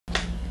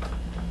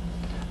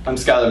I'm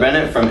Skylar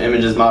Bennett from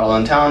Images Model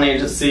and Talent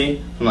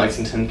Agency from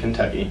Lexington,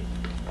 Kentucky.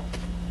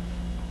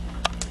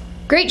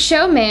 Great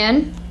show,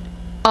 man.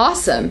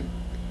 Awesome.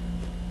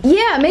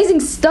 Yeah, amazing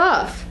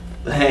stuff.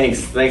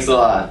 Thanks a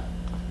lot.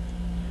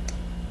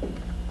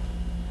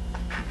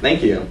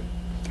 Thank you.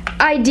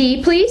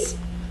 ID, please.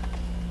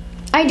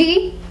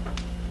 ID.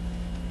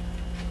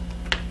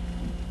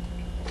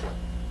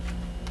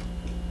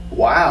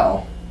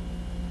 Wow.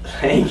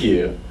 Thank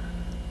you.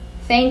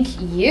 Thank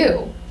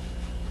you.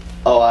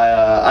 Oh,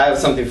 I have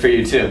something for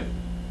you too.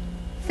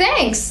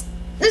 Thanks.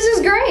 This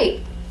is great.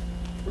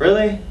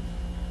 Really?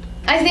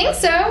 I think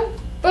so.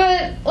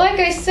 But like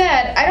I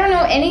said, I don't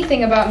know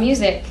anything about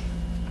music.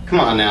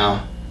 Come on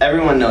now.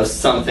 Everyone knows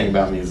something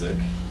about music.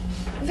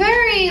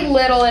 Very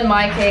little in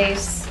my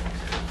case.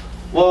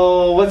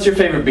 Well, what's your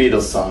favorite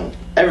Beatles song?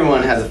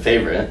 Everyone has a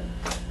favorite.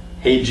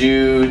 Hey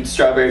Jude,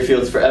 Strawberry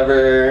Fields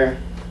Forever.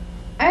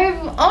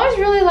 I've always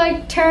really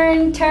liked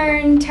Turn,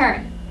 Turn,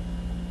 Turn.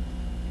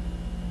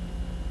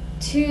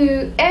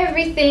 To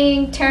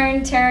everything,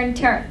 turn, turn,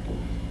 turn.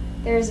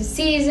 There's a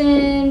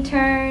season,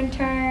 turn,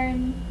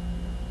 turn.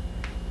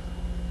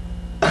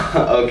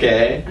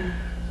 Okay.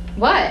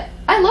 What?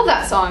 I love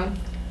that song.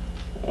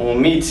 Well,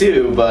 me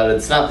too, but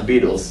it's not the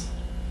Beatles.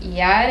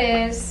 Yeah,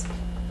 it is.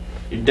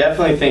 You're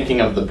definitely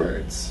thinking of the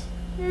Byrds.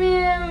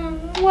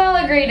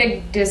 Well, agree to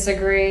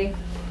disagree.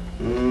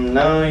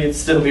 No, you'd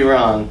still be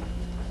wrong.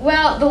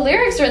 Well, the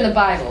lyrics are in the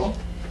Bible.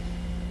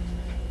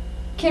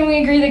 Can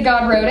we agree that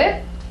God wrote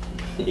it?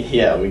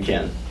 Yeah, we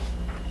can.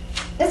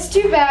 It's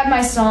too bad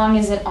my song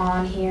isn't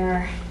on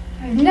here.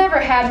 I've never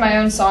had my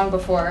own song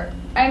before.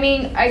 I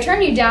mean, I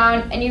turn you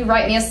down and you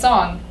write me a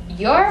song.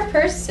 You're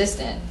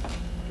persistent.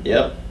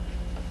 Yep.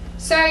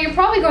 So you're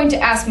probably going to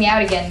ask me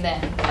out again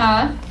then,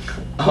 huh?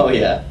 Oh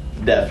yeah,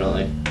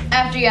 definitely.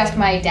 After you ask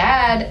my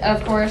dad,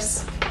 of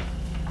course.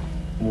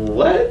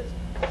 What?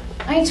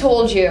 I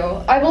told you,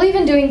 I believe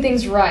in doing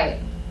things right.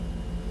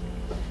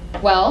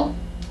 Well?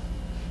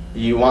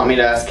 You want me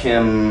to ask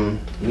him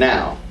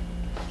now?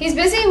 He's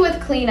busy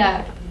with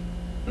cleanup.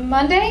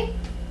 Monday?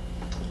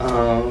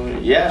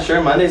 Yeah,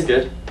 sure, Monday's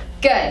good.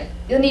 Good.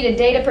 You'll need a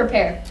day to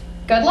prepare.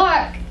 Good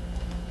luck.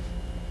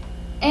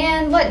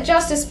 And let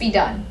justice be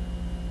done.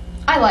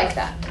 I like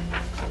that.